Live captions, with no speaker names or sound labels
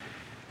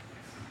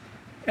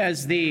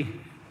As the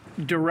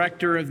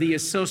director of the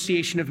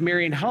Association of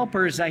Marian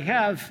Helpers, I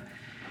have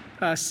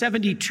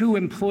 72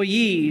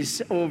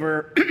 employees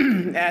over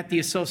at the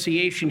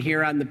association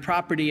here on the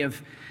property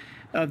of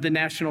the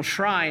National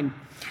Shrine.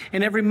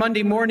 And every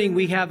Monday morning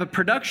we have a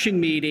production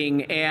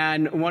meeting,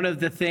 and one of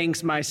the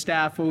things my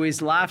staff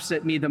always laughs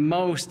at me the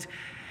most,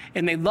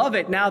 and they love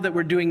it now that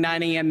we're doing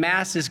 9 a.m.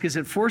 masses, because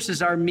it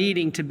forces our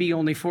meeting to be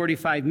only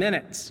 45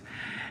 minutes.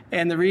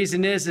 And the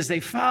reason is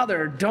they,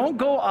 Father, don't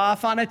go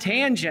off on a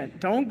tangent.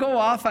 Don't go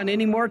off on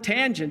any more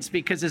tangents,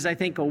 because as I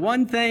think of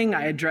one thing,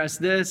 I address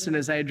this, and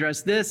as I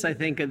address this, I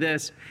think of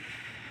this.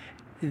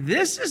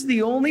 This is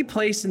the only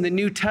place in the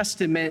New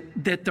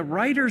Testament that the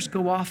writers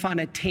go off on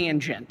a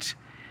tangent.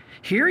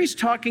 Here he's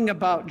talking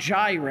about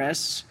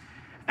Jairus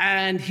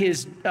and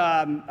his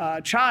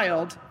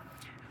child,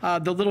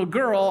 the little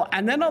girl,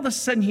 and then all of a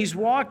sudden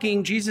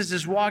Jesus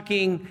is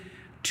walking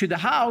to the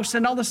house,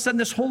 and all of a sudden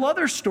this whole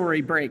other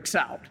story breaks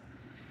out.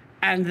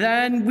 And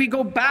then we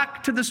go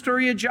back to the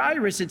story of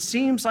Jairus. It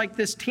seems like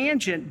this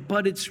tangent,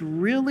 but it's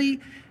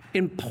really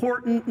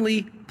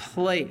importantly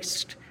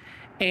placed,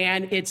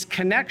 and its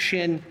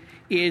connection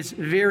is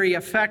very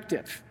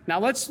effective. Now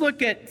let's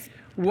look at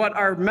what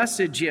our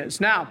message is.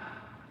 Now,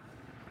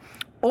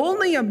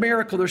 only a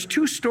miracle, there's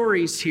two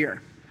stories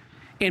here,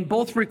 and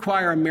both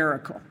require a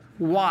miracle.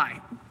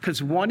 Why?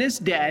 Because one is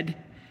dead,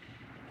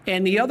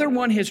 and the other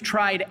one has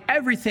tried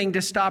everything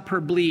to stop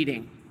her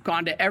bleeding.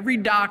 Gone to every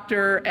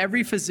doctor,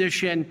 every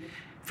physician.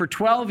 For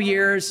 12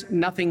 years,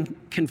 nothing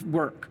can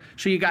work.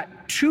 So you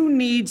got two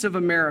needs of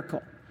a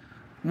miracle.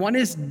 One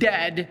is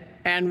dead,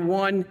 and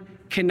one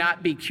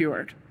cannot be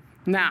cured.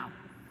 Now,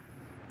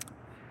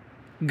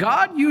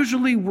 God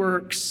usually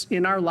works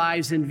in our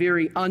lives in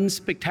very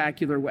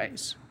unspectacular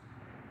ways.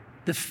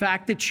 The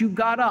fact that you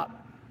got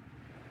up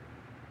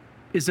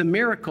is a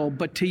miracle,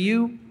 but to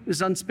you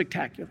is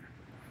unspectacular.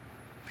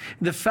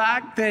 The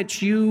fact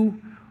that you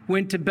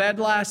went to bed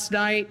last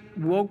night,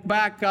 woke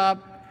back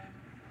up,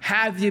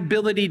 have the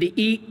ability to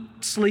eat,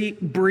 sleep,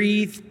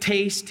 breathe,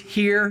 taste,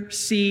 hear,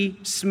 see,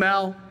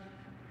 smell,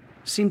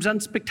 seems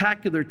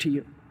unspectacular to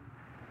you,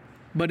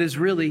 but is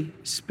really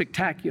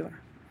spectacular.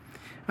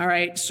 All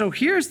right, so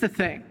here's the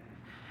thing.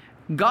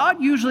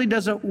 God usually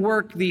doesn't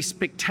work these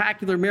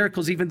spectacular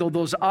miracles, even though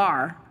those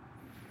are.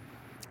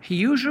 He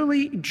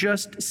usually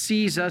just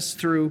sees us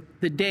through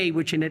the day,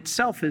 which in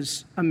itself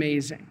is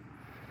amazing.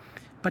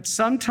 But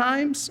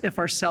sometimes, if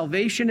our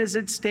salvation is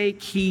at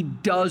stake, he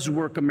does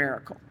work a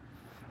miracle.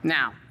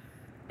 Now,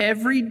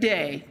 every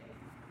day,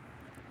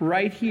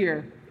 right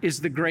here, is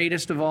the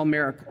greatest of all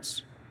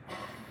miracles.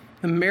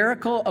 The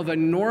miracle of a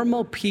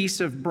normal piece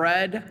of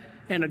bread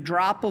and a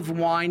drop of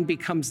wine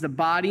becomes the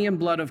body and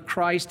blood of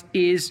Christ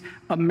is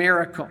a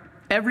miracle.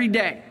 Every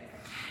day.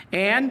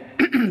 And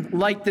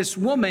like this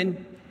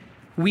woman,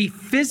 we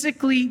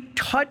physically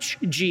touch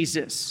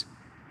Jesus.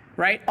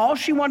 Right? All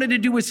she wanted to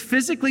do was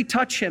physically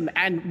touch him.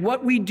 And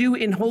what we do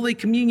in Holy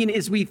Communion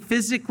is we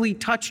physically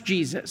touch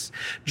Jesus,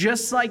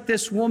 just like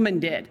this woman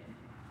did.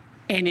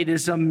 And it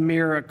is a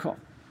miracle.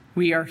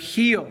 We are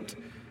healed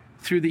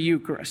through the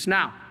Eucharist.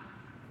 Now,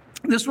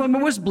 this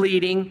woman was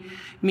bleeding,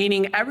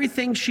 meaning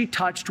everything she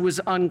touched was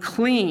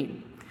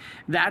unclean.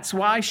 That's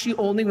why she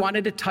only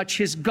wanted to touch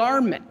his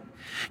garment.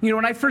 You know,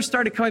 when I first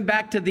started coming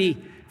back to the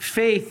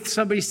faith,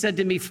 somebody said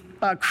to me,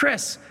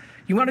 Chris,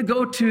 you want to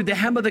go to the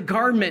hem of the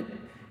garment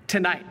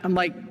tonight? I'm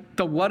like,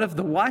 the what of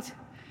the what?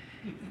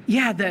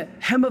 Yeah, the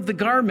hem of the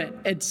garment.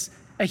 It's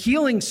a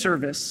healing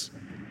service.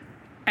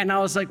 And I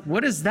was like,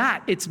 what is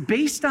that? It's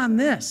based on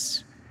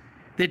this,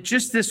 that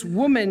just this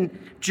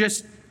woman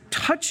just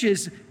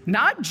touches,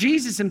 not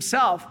Jesus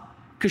himself,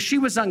 because she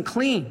was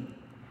unclean.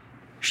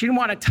 She didn't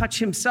want to touch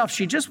himself.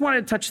 She just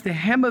wanted to touch the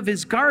hem of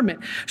his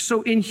garment.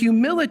 So in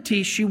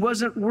humility, she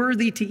wasn't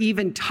worthy to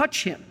even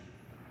touch him.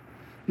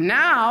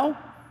 Now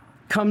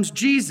comes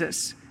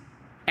Jesus.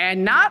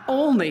 And not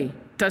only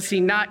does he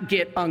not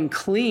get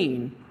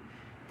unclean,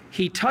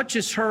 he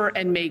touches her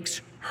and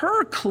makes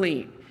her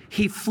clean.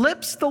 He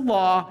flips the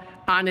law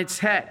on its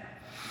head.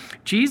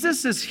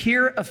 Jesus is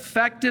here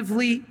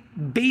effectively,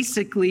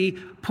 basically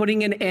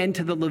putting an end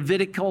to the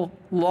Levitical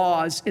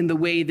laws in the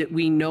way that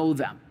we know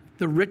them,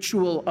 the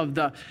ritual of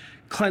the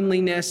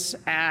cleanliness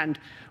and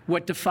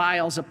what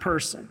defiles a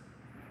person.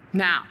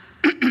 Now,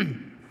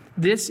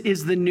 this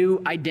is the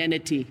new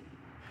identity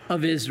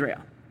of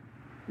Israel.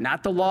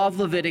 Not the law of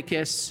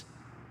Leviticus,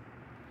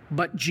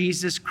 but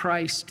Jesus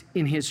Christ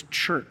in his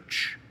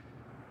church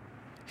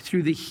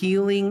through the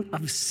healing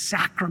of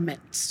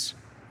sacraments.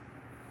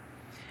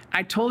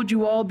 I told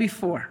you all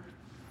before,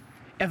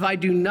 if I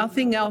do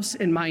nothing else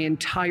in my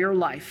entire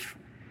life,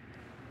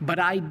 but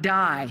I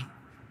die,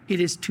 it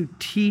is to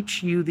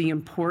teach you the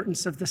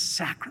importance of the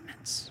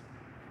sacraments.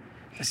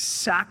 The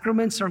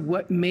sacraments are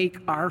what make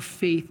our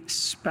faith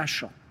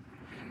special.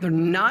 They're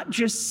not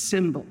just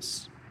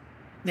symbols.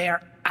 They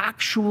are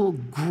actual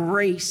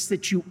grace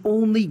that you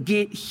only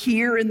get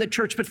here in the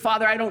church. But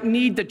Father, I don't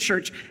need the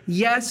church.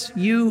 Yes,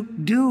 you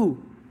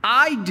do.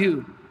 I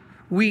do.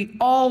 We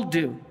all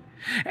do.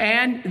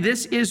 And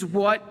this is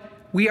what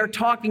we are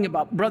talking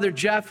about Brother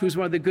Jeff, who's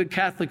one of the good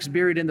Catholics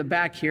buried in the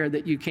back here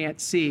that you can't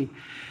see.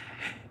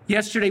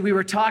 Yesterday we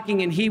were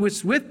talking, and he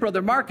was with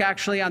Brother Mark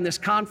actually on this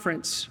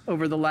conference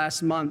over the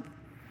last month.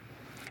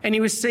 And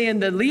he was saying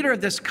the leader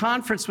of this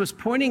conference was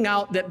pointing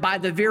out that by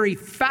the very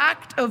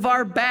fact of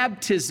our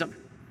baptism,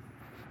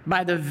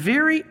 by the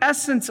very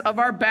essence of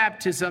our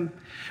baptism,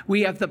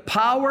 we have the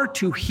power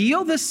to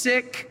heal the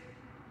sick,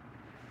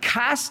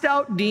 cast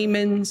out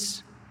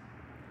demons,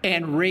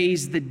 and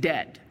raise the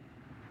dead.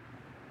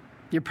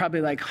 You're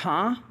probably like,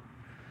 huh?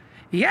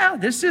 Yeah,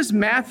 this is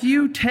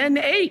Matthew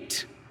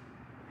 10:8.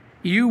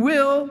 You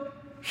will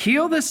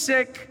heal the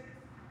sick,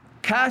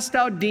 cast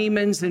out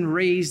demons, and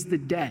raise the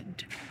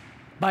dead.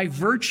 By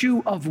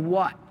virtue of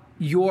what?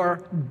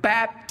 Your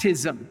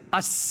baptism,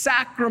 a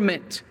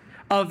sacrament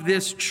of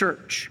this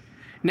church.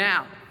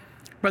 Now,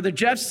 Brother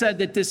Jeff said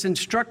that this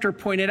instructor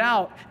pointed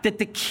out that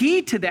the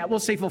key to that, we'll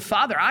say, well,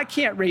 Father, I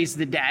can't raise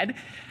the dead.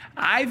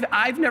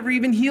 I've never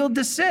even healed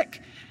the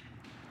sick.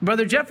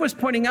 Brother Jeff was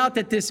pointing out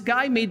that this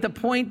guy made the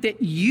point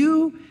that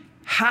you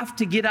have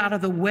to get out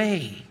of the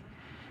way.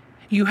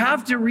 You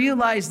have to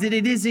realize that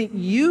it isn't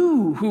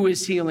you who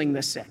is healing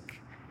the sick.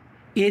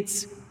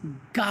 It's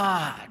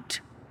God.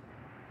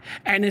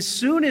 And as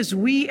soon as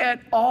we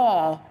at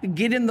all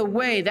get in the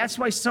way, that's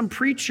why some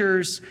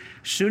preachers,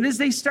 as soon as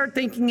they start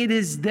thinking it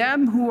is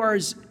them who are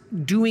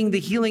doing the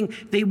healing,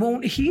 they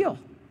won't heal.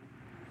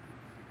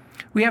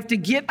 We have to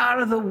get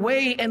out of the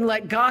way and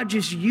let God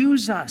just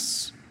use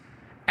us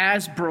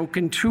as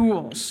broken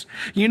tools.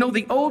 You know,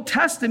 the Old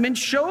Testament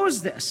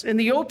shows this. In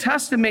the Old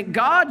Testament,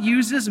 God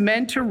uses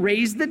men to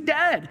raise the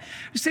dead.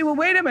 You say, well,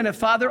 wait a minute,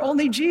 Father,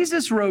 only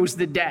Jesus rose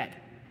the dead.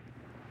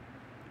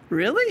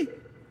 Really?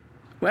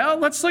 Well,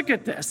 let's look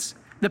at this.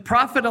 The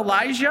prophet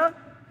Elijah,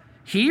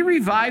 he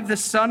revived the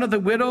son of the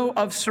widow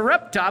of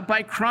Sarepta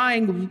by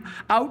crying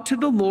out to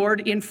the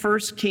Lord in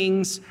 1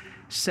 Kings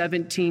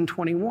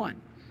 17:21.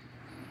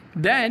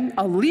 Then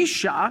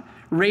Elisha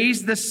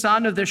raised the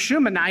son of the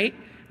Shunammite,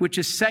 which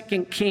is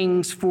 2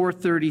 Kings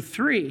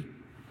 4:33.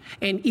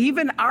 And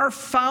even our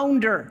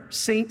founder,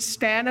 St.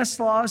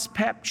 Stanislaus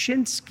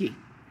Papczynski,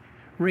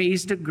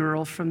 raised a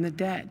girl from the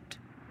dead.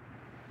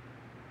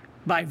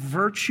 By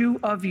virtue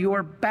of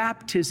your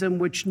baptism,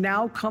 which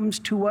now comes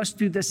to us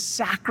through the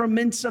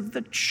sacraments of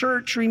the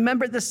church.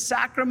 Remember, the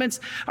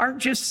sacraments aren't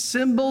just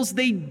symbols,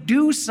 they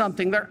do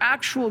something. They're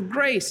actual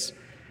grace.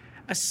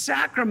 A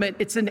sacrament,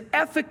 it's an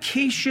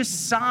efficacious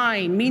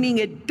sign, meaning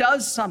it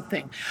does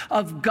something,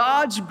 of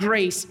God's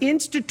grace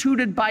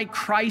instituted by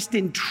Christ,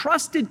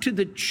 entrusted to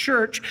the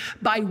church,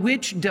 by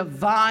which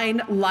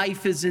divine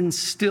life is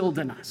instilled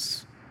in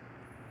us.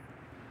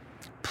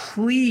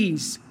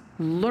 Please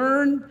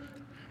learn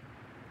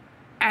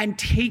and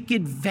take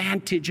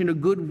advantage in a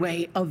good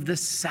way of the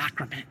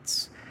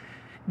sacraments.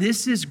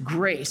 This is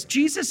grace.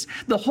 Jesus,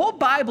 the whole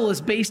Bible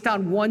is based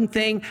on one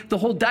thing. The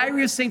whole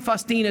Diary of St.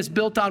 Faustina is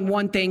built on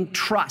one thing,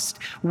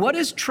 trust. What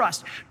is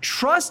trust?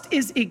 Trust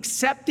is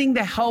accepting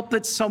the help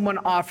that someone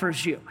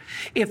offers you.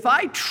 If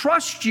I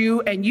trust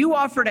you and you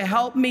offer to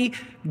help me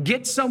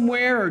get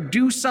somewhere or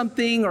do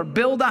something or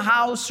build a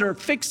house or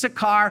fix a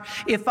car,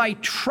 if I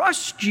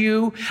trust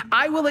you,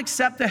 I will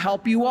accept the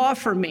help you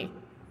offer me.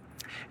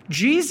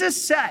 Jesus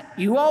said,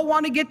 you all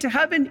want to get to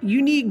heaven?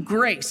 You need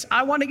grace.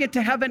 I want to get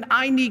to heaven.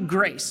 I need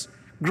grace.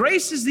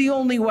 Grace is the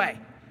only way.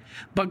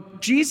 But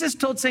Jesus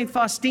told St.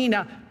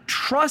 Faustina,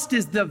 trust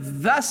is the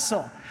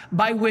vessel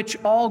by which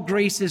all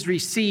grace is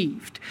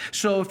received.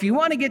 So if you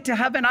want to get to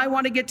heaven, I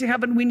want to get to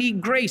heaven, we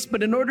need grace.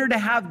 But in order to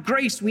have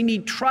grace, we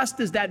need trust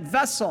as that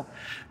vessel.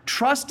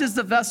 Trust is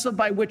the vessel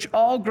by which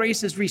all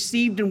grace is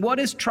received. And what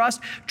is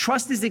trust?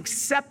 Trust is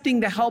accepting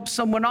the help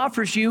someone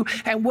offers you.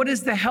 And what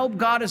is the help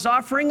God is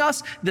offering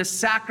us? The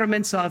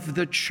sacraments of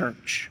the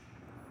church.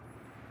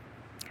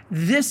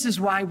 This is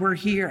why we're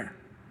here.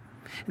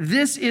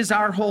 This is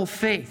our whole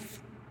faith.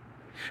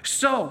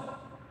 So,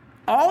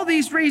 all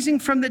these raising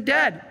from the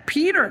dead.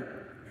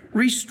 Peter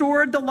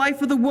restored the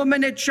life of the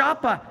woman at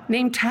Joppa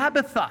named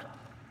Tabitha.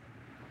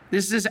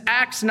 This is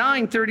Acts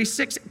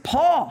 9:36.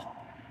 Paul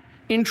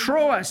in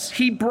Troas,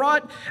 he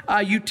brought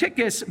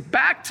Eutychus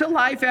back to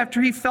life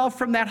after he fell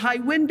from that high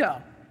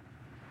window.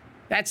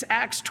 That's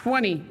Acts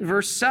 20,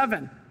 verse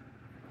 7.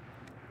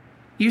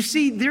 You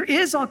see, there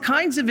is all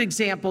kinds of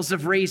examples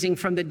of raising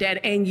from the dead,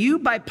 and you,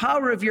 by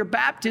power of your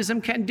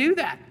baptism, can do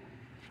that.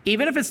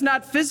 Even if it's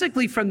not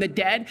physically from the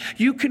dead,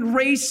 you can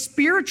raise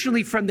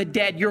spiritually from the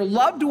dead your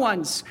loved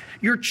ones,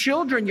 your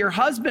children, your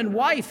husband,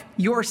 wife,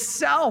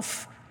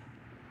 yourself,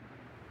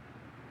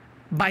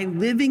 by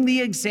living the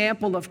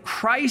example of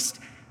Christ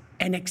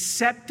and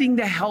accepting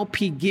the help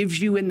he gives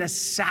you in the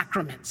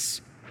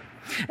sacraments.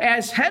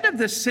 As head of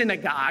the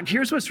synagogue,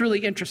 here's what's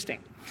really interesting.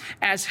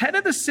 As head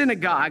of the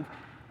synagogue,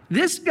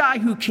 this guy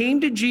who came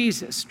to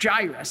Jesus,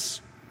 Jairus,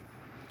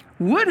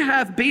 would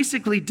have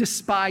basically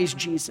despised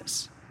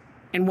Jesus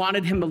and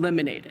wanted him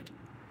eliminated.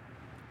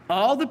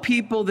 All the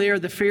people there,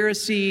 the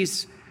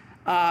Pharisees,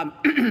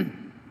 the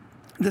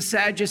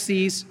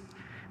Sadducees,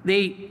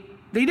 they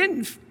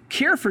didn't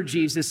care for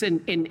Jesus.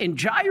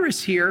 And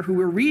Jairus here, who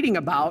we're reading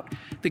about,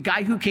 the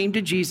guy who came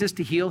to Jesus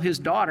to heal his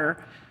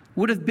daughter,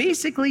 would have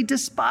basically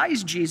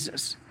despised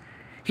Jesus.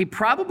 He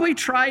probably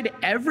tried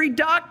every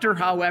doctor,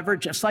 however,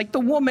 just like the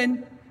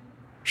woman.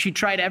 She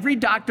tried every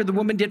doctor the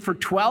woman did for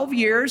 12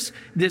 years.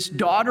 This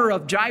daughter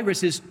of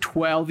Jairus is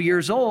 12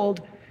 years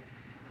old.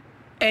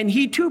 And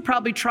he too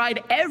probably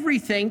tried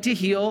everything to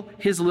heal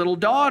his little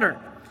daughter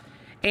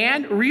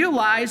and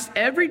realized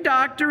every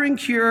doctor and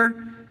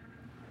cure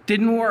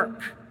didn't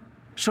work.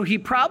 So he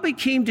probably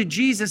came to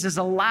Jesus as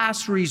a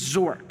last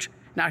resort.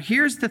 Now,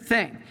 here's the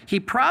thing. He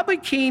probably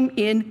came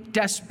in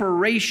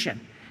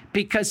desperation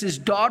because his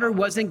daughter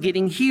wasn't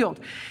getting healed.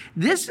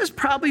 This is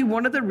probably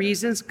one of the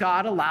reasons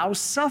God allows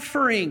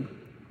suffering.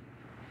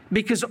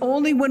 Because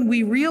only when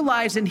we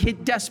realize and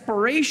hit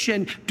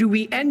desperation do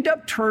we end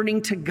up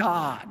turning to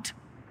God.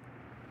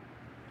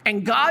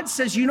 And God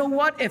says, you know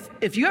what?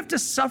 If you have to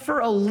suffer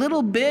a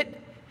little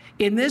bit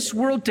in this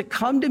world to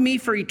come to me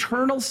for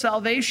eternal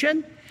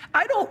salvation,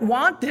 I don't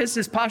want this,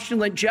 as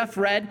postulant Jeff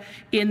read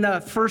in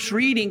the first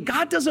reading.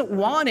 God doesn't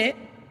want it.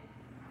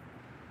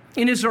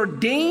 In his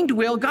ordained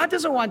will, God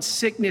doesn't want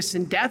sickness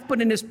and death,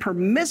 but in his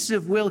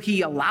permissive will,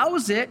 he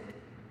allows it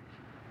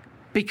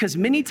because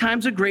many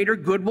times a greater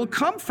good will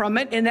come from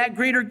it, and that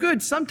greater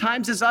good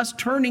sometimes is us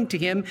turning to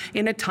him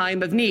in a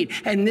time of need.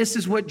 And this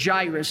is what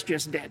Jairus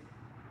just did.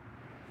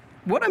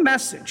 What a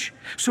message.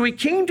 So he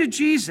came to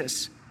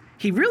Jesus.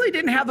 He really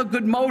didn't have a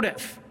good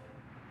motive.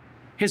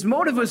 His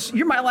motive was,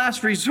 you're my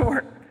last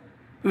resort.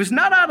 It was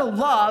not out of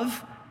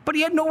love, but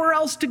he had nowhere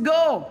else to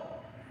go.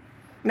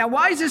 Now,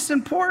 why is this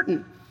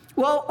important?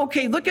 Well,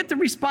 okay, look at the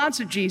response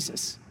of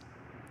Jesus.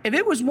 If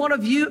it was one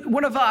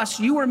of us,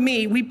 you or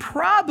me, we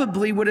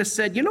probably would have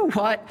said, you know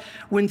what?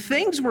 When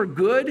things were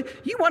good,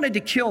 you wanted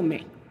to kill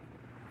me,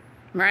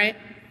 right?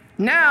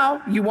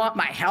 Now you want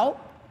my help?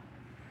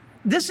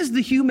 This is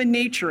the human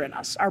nature in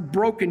us, our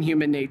broken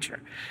human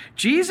nature.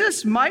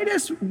 Jesus might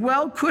as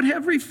well could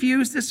have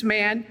refused this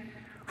man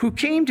who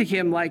came to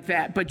him like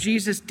that, but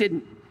Jesus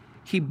didn't.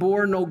 He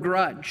bore no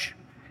grudge.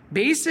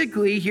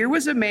 Basically, here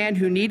was a man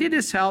who needed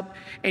his help,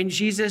 and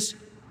Jesus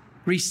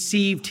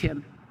received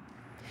him.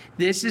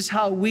 This is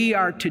how we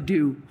are to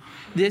do.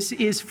 This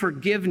is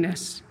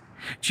forgiveness.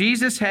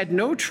 Jesus had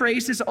no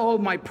traces, oh,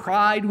 my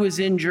pride was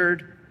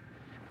injured,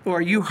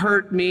 or you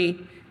hurt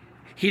me.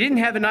 He didn't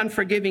have an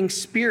unforgiving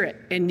spirit,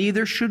 and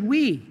neither should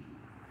we.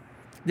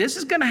 This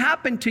is going to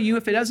happen to you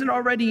if it isn't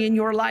already in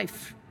your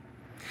life.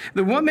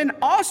 The woman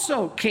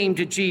also came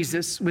to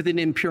Jesus with an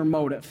impure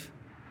motive.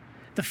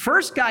 The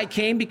first guy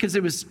came because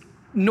there was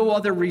no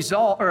other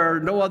result or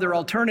no other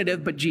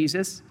alternative but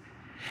Jesus.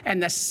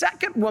 And the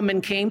second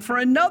woman came for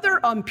another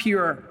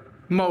impure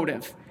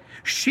motive.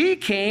 She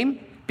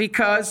came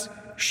because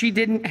she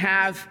didn't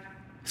have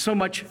so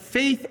much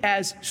faith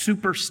as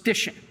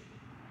superstition.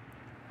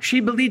 She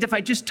believed if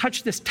I just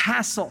touch this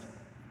tassel,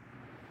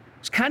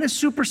 it's kind of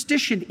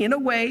superstition in a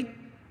way.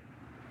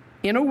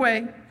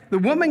 The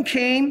woman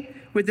came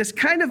with this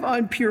kind of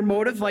impure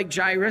motive like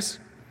Jairus.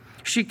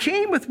 She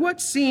came with what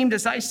seemed,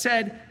 as I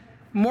said,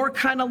 more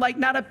kind of like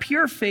not a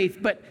pure faith,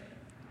 but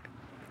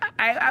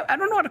I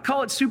don't know how to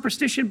call it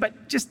superstition,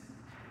 but just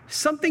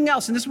something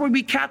else. And this is where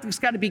we Catholics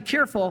got to be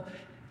careful,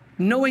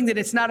 knowing that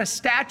it's not a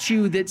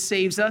statue that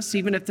saves us,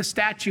 even if the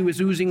statue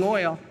is oozing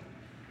oil.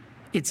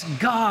 It's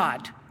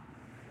God.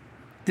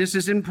 This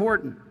is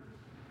important.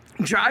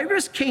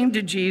 Jairus came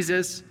to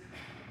Jesus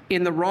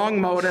in the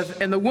wrong motive,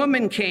 and the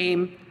woman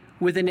came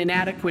with an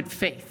inadequate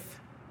faith.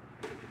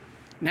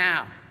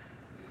 Now,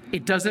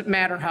 it doesn't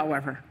matter,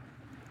 however.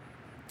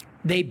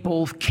 They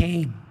both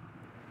came.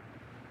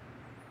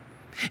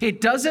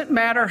 It doesn't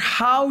matter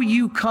how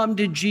you come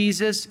to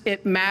Jesus,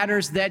 it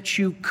matters that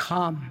you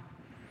come.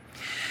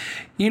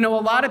 You know,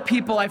 a lot of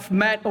people I've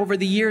met over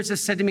the years have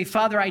said to me,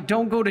 Father, I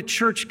don't go to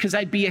church because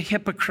I'd be a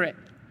hypocrite.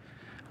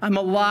 I'm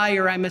a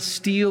liar, I'm a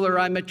stealer,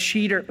 I'm a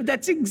cheater.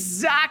 That's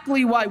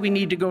exactly why we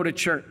need to go to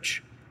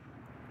church.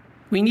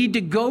 We need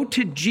to go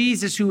to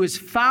Jesus, who is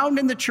found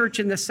in the church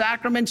in the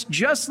sacraments,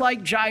 just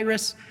like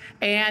Jairus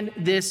and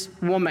this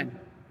woman.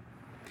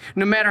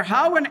 No matter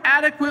how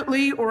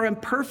inadequately or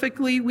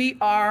imperfectly we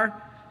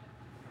are,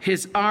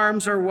 his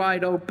arms are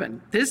wide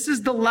open. This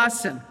is the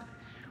lesson.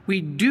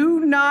 We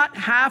do not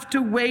have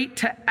to wait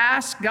to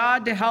ask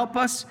God to help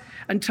us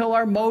until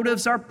our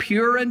motives are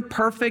pure and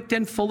perfect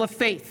and full of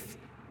faith.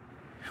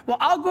 Well,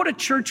 I'll go to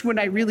church when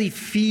I really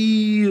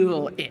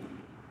feel it.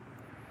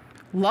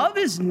 Love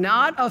is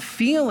not a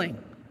feeling.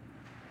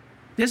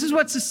 This is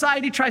what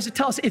society tries to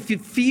tell us. If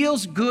it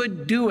feels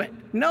good, do it.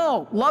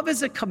 No, love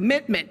is a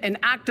commitment, an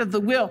act of the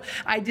will.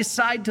 I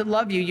decide to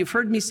love you. You've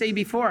heard me say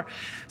before,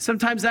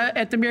 sometimes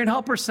at the Marian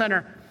Helper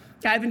Center,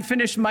 I haven't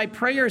finished my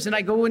prayers and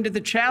I go into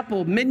the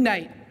chapel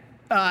midnight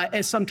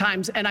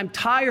sometimes, and I'm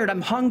tired,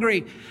 I'm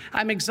hungry,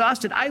 I'm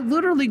exhausted. I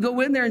literally go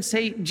in there and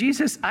say,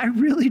 Jesus, I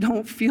really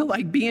don't feel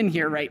like being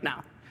here right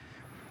now.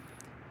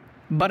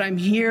 But I'm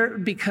here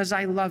because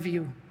I love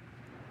you.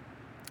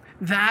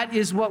 That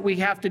is what we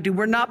have to do.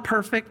 We're not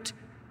perfect.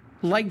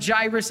 Like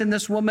Jairus and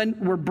this woman,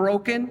 we're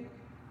broken.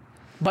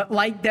 but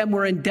like them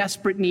were in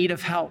desperate need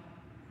of help.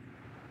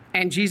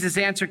 And Jesus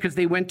answered because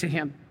they went to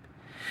him.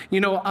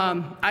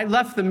 I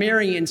left the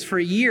Marians for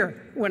a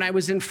year when I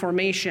was in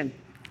formation.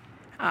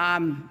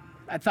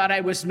 I thought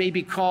I was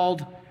maybe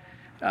called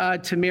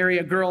to marry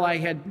a girl I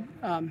had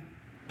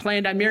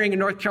planned on marrying in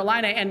North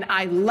Carolina, and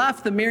I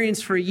left the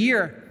Marians for a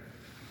year.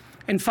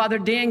 And Father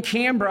Dan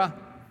Cambra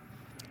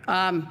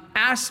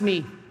asked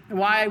me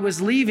why I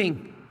was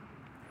leaving.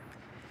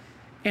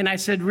 And I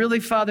said, really,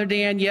 Father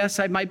Dan, yes,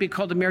 I might be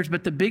called to marriage,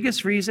 but the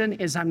biggest reason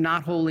is I'm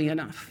not holy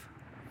enough.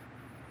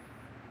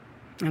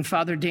 And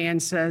Father Dan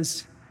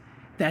says,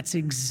 that's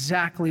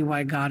exactly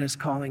why God is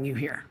calling you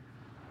here.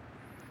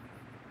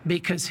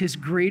 Because his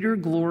greater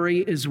glory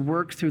is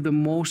worked through the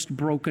most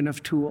broken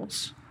of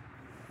tools.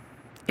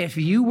 If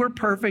you were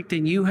perfect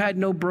and you had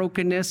no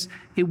brokenness,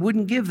 it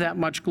wouldn't give that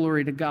much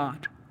glory to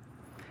God.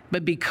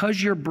 But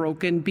because you're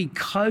broken,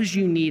 because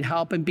you need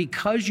help, and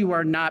because you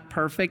are not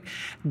perfect,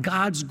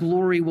 God's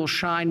glory will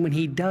shine when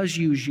he does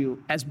use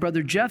you. As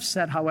Brother Jeff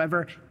said,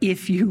 however,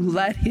 if you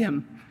let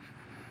him.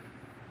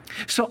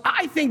 So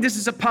I think this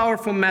is a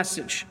powerful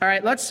message. All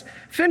right, let's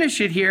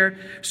finish it here.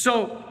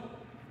 So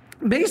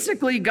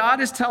basically, God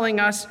is telling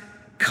us,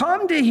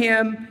 come to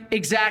him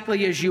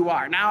exactly as you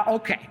are. Now,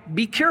 okay,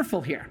 be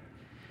careful here.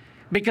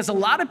 Because a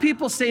lot of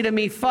people say to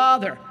me,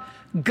 Father,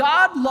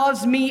 God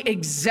loves me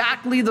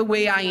exactly the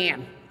way I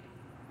am.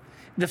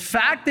 The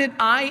fact that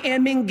I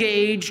am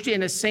engaged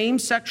in a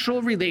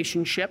same-sexual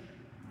relationship,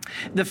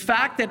 the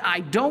fact that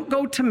I don't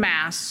go to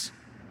Mass,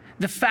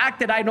 the fact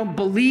that I don't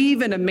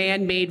believe in a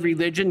man-made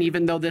religion,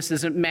 even though this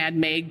isn't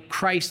man-made,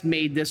 Christ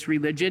made this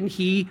religion.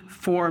 He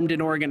formed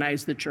and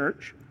organized the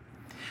church.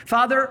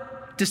 Father,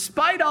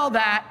 despite all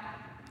that,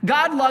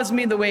 God loves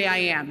me the way I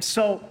am,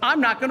 so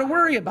I'm not going to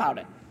worry about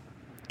it.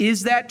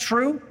 Is that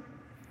true?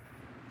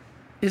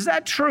 Is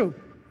that true?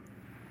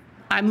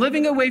 I'm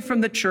living away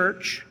from the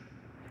church.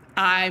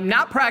 I'm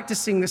not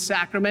practicing the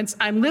sacraments.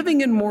 I'm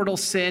living in mortal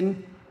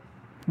sin,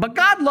 but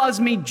God loves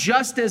me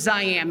just as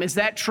I am. Is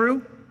that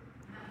true?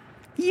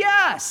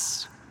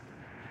 Yes.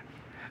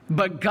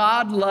 But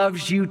God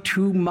loves you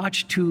too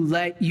much to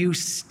let you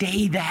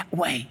stay that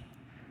way.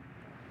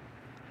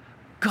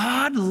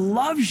 God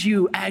loves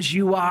you as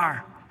you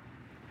are,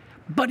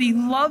 but he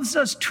loves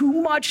us too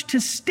much to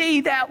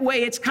stay that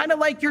way. It's kind of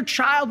like your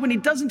child when he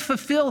doesn't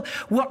fulfill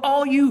what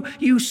all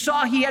you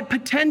saw he had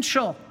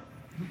potential.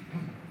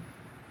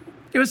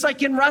 It was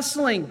like in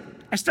wrestling.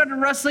 I started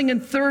wrestling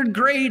in 3rd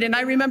grade, and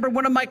I remember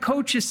one of my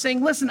coaches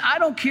saying, listen, I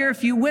don't care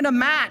if you win a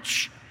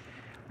match.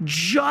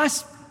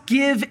 Just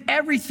give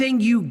everything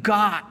you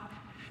got.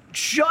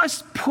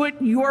 Just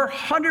put your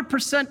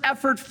 100%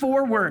 effort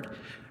forward.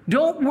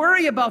 Don't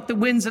worry about the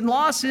wins and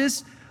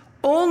losses.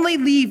 Only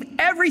leave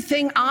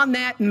everything on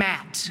that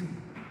mat.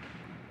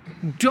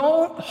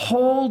 Don't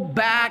hold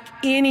back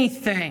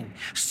anything.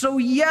 So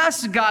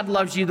yes, God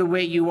loves you the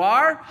way you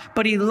are,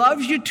 but he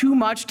loves you too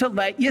much to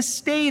let you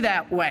stay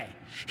that way.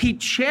 He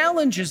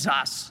challenges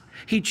us.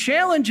 He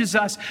challenges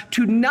us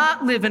to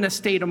not live in a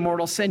state of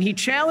mortal sin. He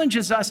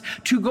challenges us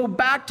to go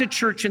back to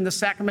church and the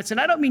sacraments. And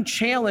I don't mean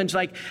challenge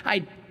like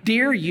I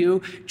dare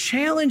you.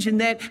 Challenge in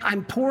that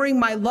I'm pouring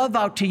my love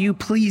out to you.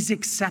 Please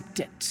accept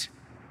it.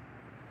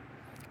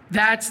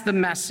 That's the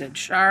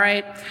message, all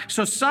right?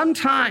 So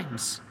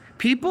sometimes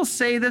people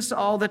say this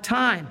all the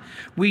time.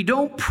 We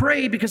don't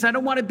pray because I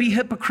don't want to be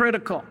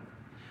hypocritical.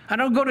 I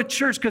don't go to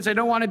church because I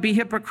don't want to be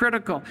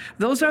hypocritical.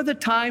 Those are the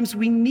times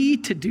we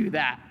need to do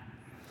that.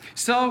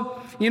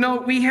 So,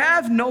 we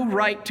have no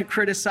right to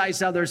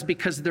criticize others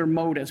because of their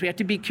motives. We have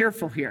to be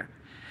careful here.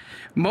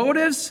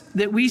 Motives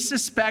that we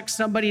suspect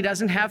somebody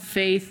doesn't have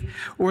faith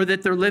or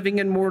that they're living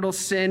in mortal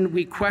sin,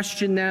 we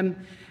question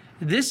them.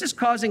 This is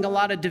causing a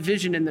lot of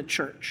division in the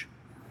church.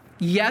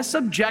 Yes,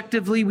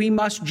 objectively, we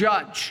must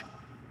judge.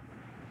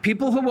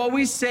 People who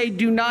always say,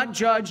 do not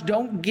judge,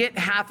 don't get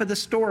half of the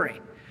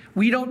story.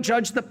 We don't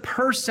judge the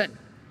person,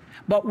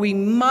 but we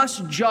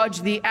must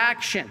judge the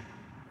action.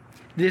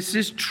 This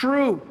is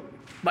true,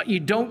 but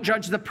you don't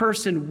judge the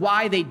person,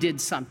 why they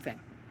did something.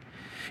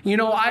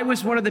 I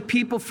was one of the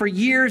people for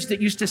years that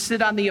used to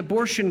sit on the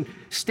abortion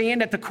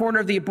stand at the corner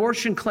of the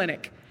abortion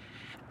clinic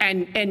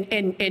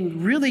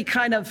and really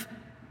kind of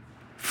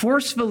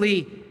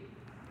forcefully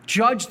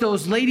judge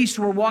those ladies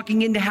who were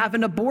walking in to have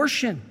an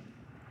abortion.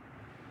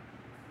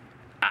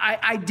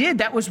 I did.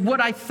 That was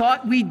what I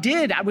thought we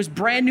did. I was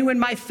brand new in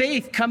my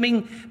faith,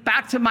 coming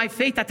back to my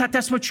faith. I thought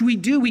that's what we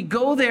do. We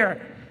go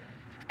there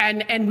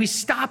and we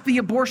stop the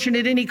abortion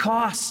at any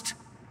cost.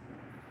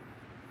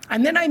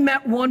 And then I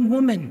met one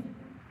woman,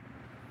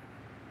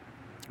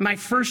 my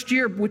first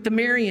year with the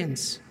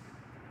Marians,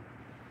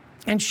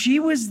 and she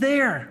was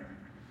there.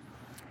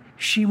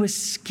 She was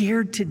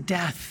scared to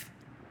death.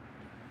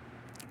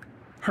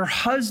 Her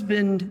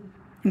husband,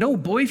 no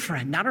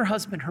boyfriend, not her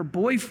husband, her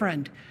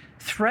boyfriend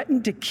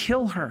threatened to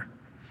kill her.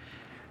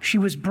 She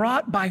was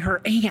brought by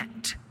her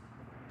aunt.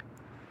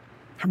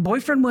 Her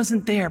boyfriend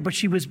wasn't there, but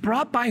she was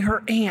brought by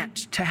her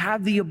aunt to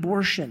have the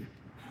abortion.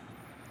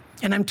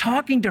 And I'm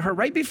talking to her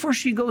right before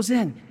she goes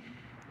in.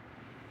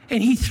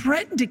 And he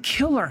threatened to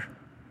kill her.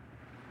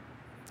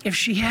 if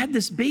she had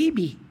this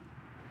baby.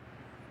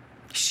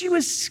 She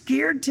was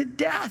scared to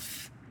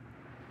death.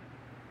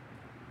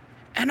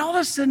 And all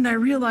of a sudden I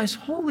realized,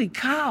 holy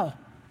cow,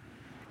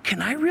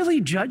 can I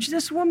really judge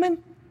this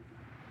woman?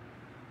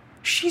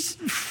 She's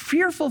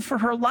fearful for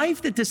her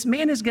life that this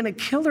man is going to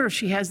kill her if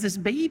she has this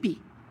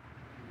baby.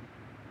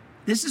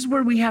 This is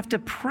where we have to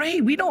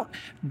pray. We don't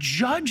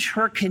judge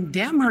her,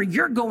 condemn her.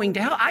 You're going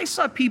to hell. I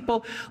saw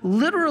people,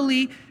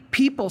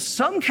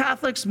 some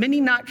Catholics, many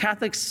not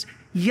Catholics,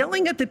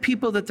 yelling at the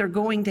people that they're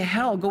going to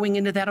hell, going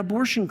into that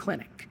abortion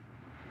clinic.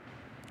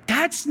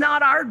 That's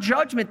not our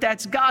judgment,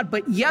 that's God.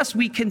 But yes,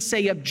 we can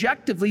say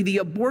objectively the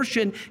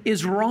abortion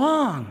is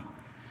wrong.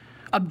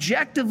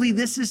 Objectively,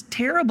 this is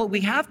terrible.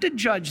 We have to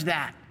judge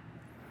that.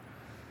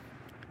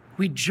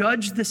 We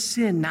judge the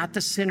sin, not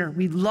the sinner.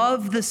 We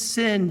love the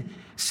sinner.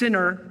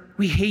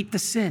 We hate the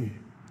sin.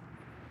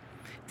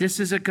 This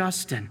is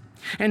Augustine.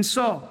 And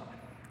so,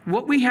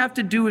 what we have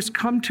to do is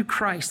come to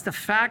Christ. The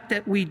fact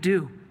that we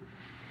do.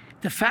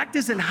 The fact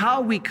isn't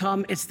how we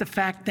come, it's the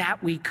fact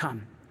that we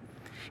come.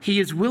 He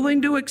is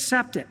willing to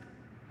accept it,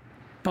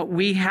 but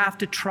we have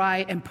to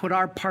try and put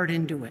our part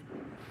into it.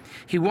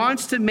 He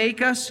wants to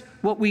make us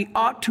what we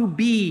ought to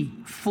be,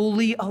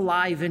 fully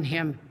alive in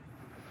him.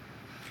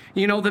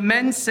 You know, the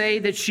men say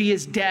that she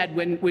is dead.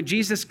 When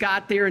Jesus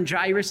got there and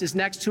Jairus is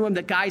next to him,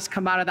 the guys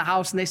come out of the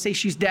house and they say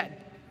she's dead.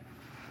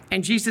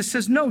 And Jesus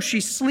says, no,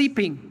 she's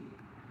sleeping.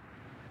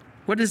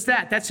 What is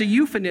that? That's a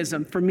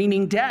euphemism for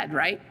meaning dead,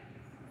 right?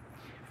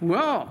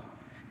 Well,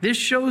 this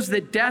shows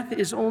that death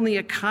is only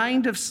a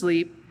kind of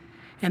sleep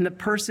and the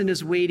person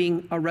is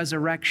waiting a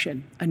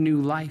resurrection, a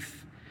new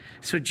life.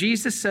 So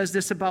Jesus says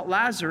this about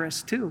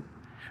Lazarus too,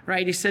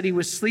 right? He said he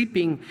was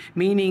sleeping,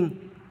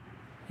 meaning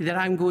that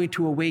I'm going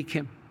to awake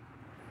him.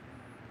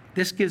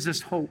 This gives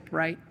us hope,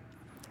 right?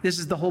 This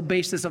is the whole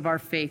basis of our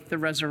faith, the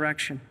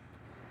resurrection.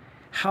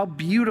 How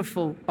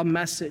beautiful a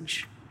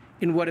message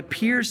in what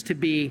appears to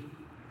be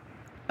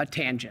a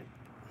tangent.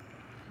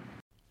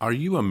 Are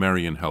you a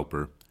Marian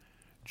helper?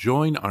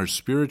 Join our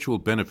Spiritual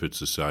Benefit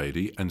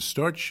Society and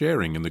start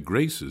sharing in the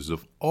graces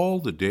of all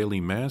the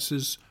daily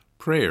masses,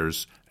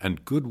 prayers,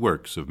 and good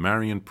works of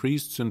Marian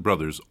priests and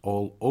brothers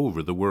all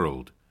over the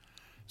world.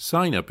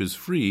 Sign up is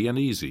free and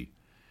easy.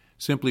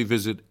 Simply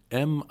visit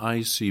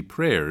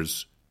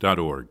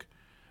micprayers.org.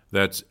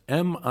 That's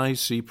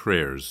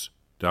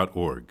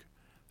micprayers.org.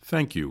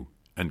 Thank you,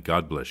 and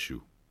God bless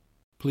you.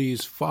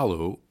 Please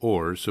follow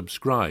or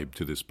subscribe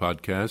to this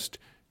podcast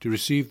to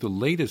receive the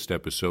latest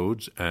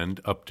episodes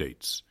and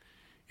updates.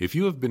 If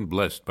you have been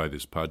blessed by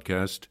this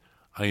podcast,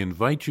 I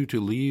invite you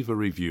to leave a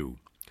review.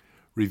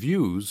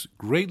 Reviews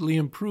greatly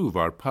improve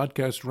our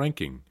podcast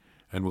ranking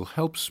and will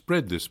help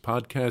spread this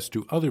podcast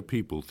to other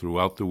people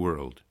throughout the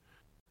world.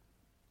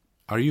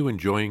 Are you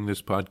enjoying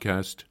this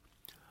podcast?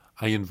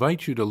 I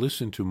invite you to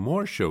listen to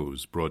more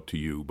shows brought to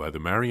you by the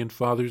Marian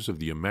Fathers of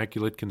the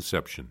Immaculate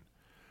Conception.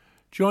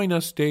 Join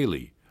us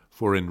daily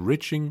for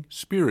enriching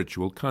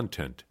spiritual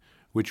content,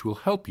 which will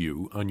help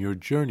you on your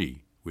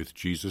journey with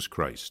Jesus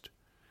Christ.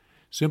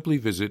 Simply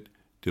visit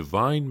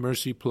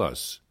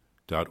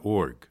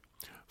DivineMercyPlus.org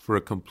for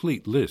a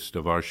complete list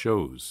of our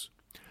shows.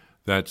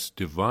 That's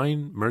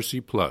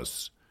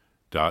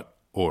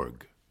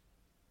DivineMercyPlus.org.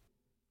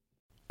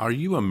 Are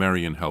you a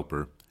Marian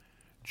helper?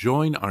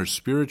 Join our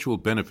Spiritual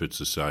Benefit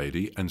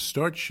Society and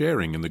start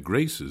sharing in the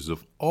graces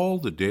of all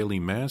the daily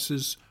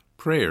masses,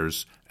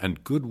 prayers,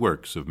 and good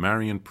works of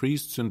Marian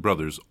priests and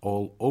brothers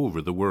all over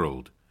the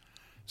world.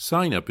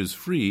 Sign up is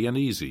free and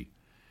easy.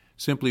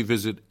 Simply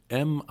visit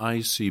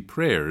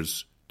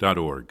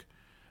micprayers.org.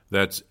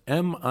 That's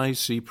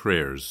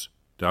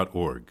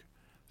micprayers.org.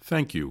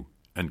 Thank you,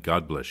 and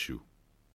God bless you.